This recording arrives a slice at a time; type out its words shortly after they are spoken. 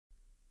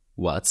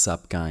What's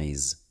up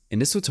guys? In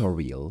this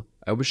tutorial,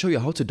 I will show you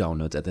how to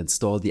download and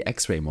install the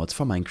Xray mod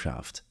for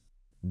Minecraft.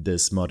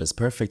 This mod is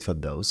perfect for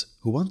those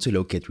who want to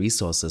locate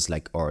resources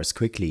like ores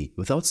quickly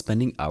without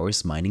spending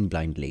hours mining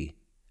blindly.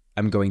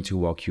 I'm going to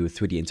walk you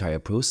through the entire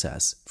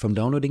process from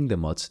downloading the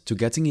mod to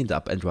getting it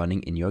up and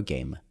running in your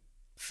game.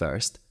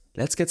 First,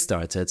 let's get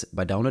started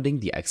by downloading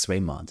the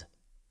Xray mod.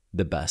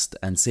 The best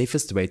and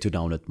safest way to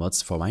download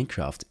mods for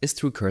Minecraft is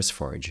through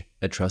CurseForge,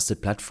 a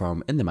trusted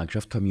platform in the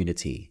Minecraft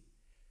community.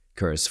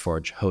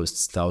 CurseForge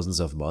hosts thousands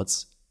of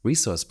mods,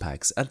 resource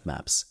packs and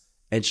maps,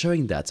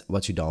 ensuring that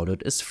what you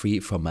download is free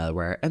from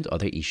malware and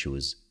other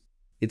issues.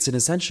 It's an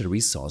essential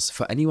resource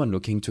for anyone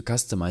looking to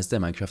customize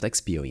their Minecraft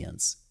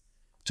experience.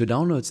 To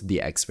download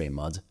the Xray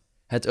mod,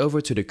 head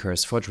over to the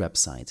CurseForge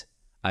website.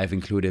 I've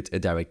included a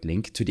direct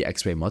link to the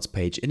Xray mod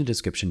page in the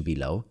description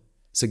below,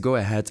 so go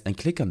ahead and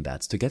click on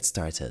that to get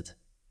started.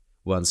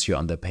 Once you're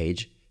on the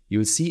page,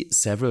 you'll see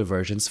several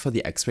versions for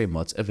the Xray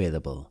mod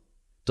available.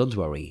 Don't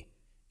worry,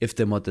 if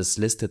the mod is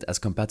listed as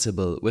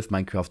compatible with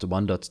Minecraft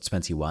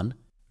 1.21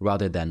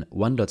 rather than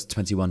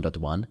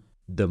 1.21.1,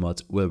 the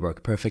mod will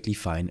work perfectly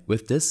fine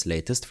with this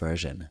latest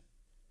version.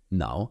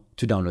 Now,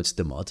 to download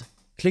the mod,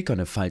 click on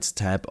the Files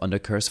tab on the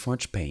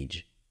CurseForge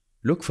page.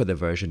 Look for the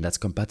version that's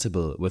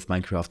compatible with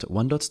Minecraft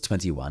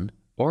 1.21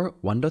 or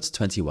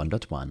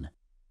 1.21.1,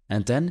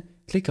 and then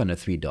click on the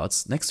three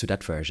dots next to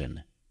that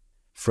version.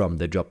 From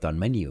the drop-down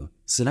menu,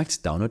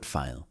 select Download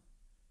File.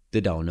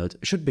 The download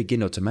should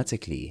begin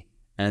automatically,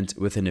 and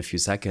within a few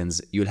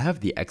seconds you'll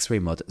have the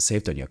Xray mod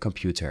saved on your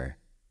computer.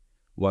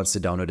 Once the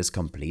download is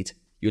complete,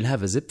 you'll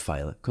have a zip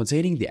file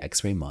containing the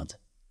Xray mod.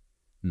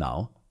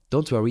 Now,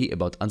 don't worry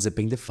about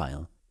unzipping the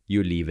file,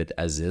 you leave it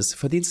as is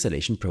for the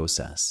installation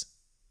process.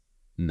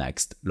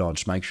 Next,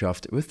 launch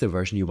Minecraft with the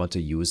version you want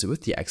to use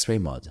with the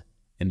Xray mod,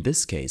 in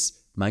this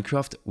case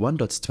Minecraft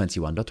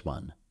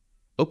 1.21.1.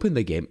 Open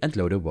the game and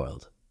load a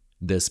world.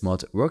 This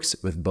mod works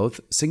with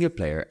both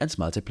single-player and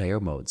multiplayer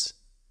modes.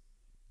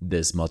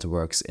 This mod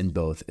works in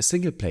both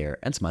single-player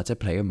and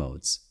multiplayer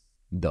modes,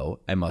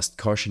 though I must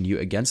caution you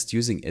against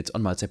using it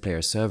on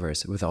multiplayer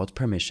servers without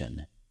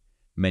permission.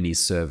 Many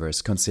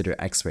servers consider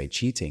Xray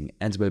cheating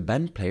and will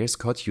ban players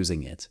caught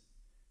using it.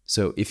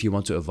 So if you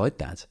want to avoid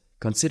that,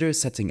 consider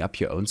setting up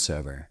your own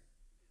server.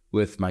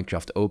 With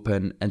Minecraft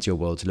open and your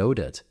world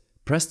loaded,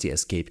 press the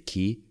escape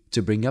key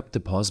to bring up the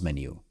pause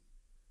menu.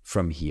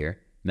 From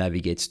here,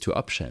 navigate to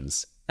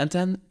Options and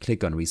then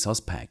click on Resource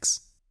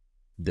Packs.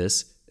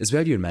 This is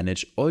where you'll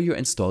manage all your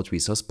installed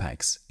resource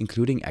packs,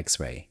 including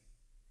Xray.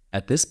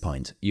 At this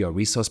point, your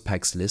resource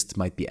packs list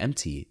might be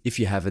empty if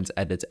you haven't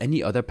added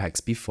any other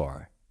packs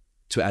before.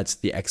 To add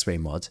the Xray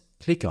mod,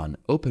 click on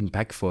Open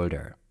Pack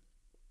Folder.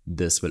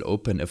 This will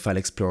open a File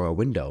Explorer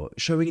window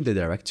showing the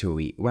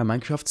directory where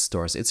Minecraft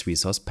stores its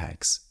resource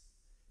packs.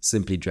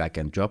 Simply drag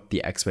and drop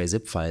the Xray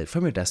zip file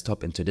from your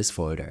desktop into this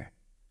folder.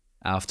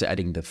 After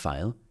adding the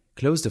file,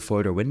 close the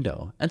folder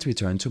window and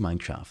return to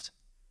Minecraft.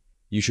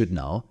 You should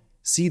now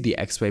see the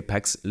Xray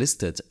packs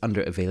listed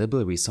under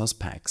Available Resource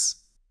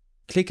Packs.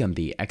 Click on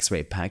the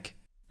Xray pack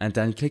and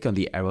then click on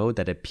the arrow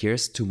that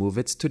appears to move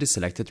it to the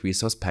selected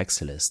resource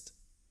packs list.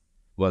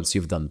 Once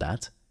you've done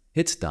that,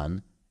 hit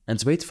Done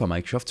and wait for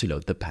Minecraft to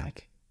load the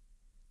pack.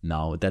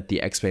 Now that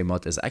the Xray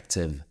mod is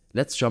active,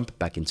 let's jump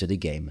back into the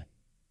game.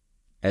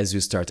 As you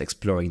start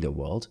exploring the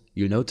world,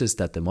 you'll notice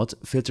that the mod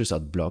filters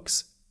out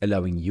blocks,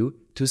 allowing you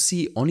to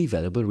see only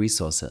valuable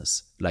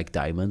resources like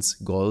diamonds,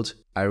 gold,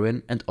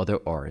 iron and other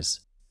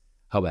ores.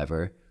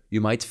 However, you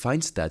might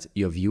find that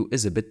your view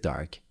is a bit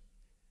dark.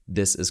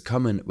 This is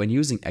common when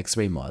using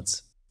Xray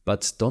mods,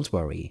 but don't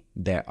worry,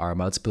 there are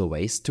multiple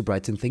ways to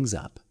brighten things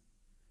up.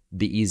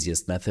 The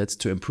easiest method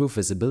to improve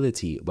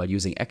visibility while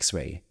using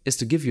Xray is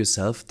to give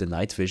yourself the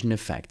night vision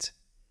effect.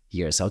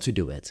 Here's how to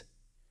do it.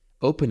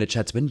 Open the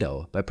chat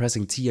window by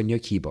pressing T on your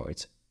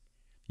keyboard.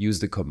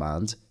 Use the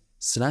command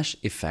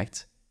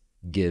 /effect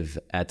give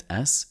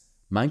 @s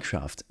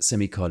Minecraft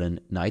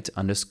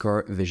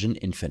night_vision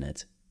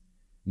infinite.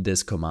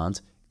 This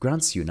command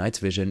grants you night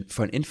vision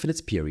for an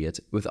infinite period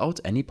without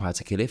any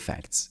particle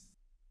effects.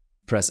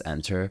 Press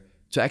Enter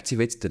to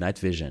activate the night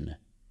vision.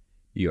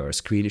 Your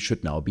screen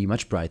should now be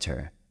much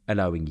brighter,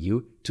 allowing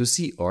you to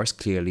see ores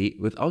clearly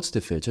without the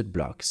filtered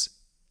blocks.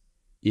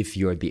 If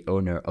you're the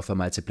owner of a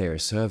multiplayer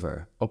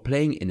server or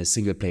playing in a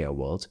single-player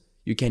world,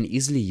 you can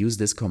easily use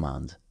this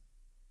command.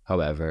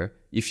 However,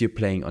 if you're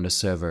playing on a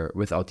server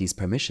without these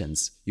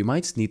permissions, you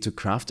might need to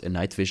craft a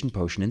night vision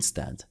potion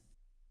instead.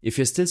 If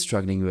you're still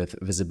struggling with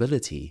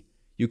visibility,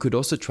 you could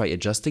also try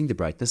adjusting the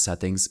brightness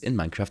settings in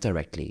Minecraft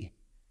directly.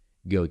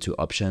 Go to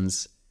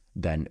Options,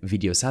 then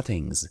Video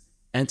Settings,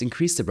 and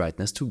increase the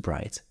brightness to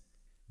bright.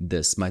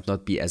 This might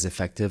not be as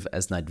effective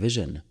as night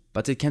vision,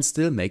 but it can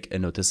still make a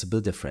noticeable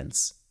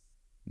difference.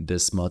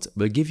 This mod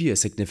will give you a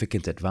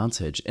significant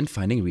advantage in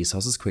finding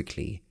resources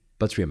quickly,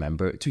 but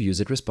remember to use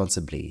it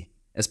responsibly,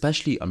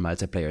 especially on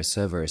multiplayer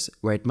servers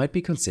where it might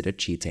be considered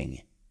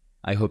cheating.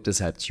 I hope this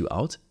helped you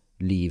out.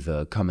 Leave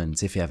a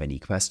comment if you have any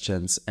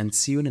questions and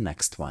see you in the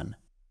next one.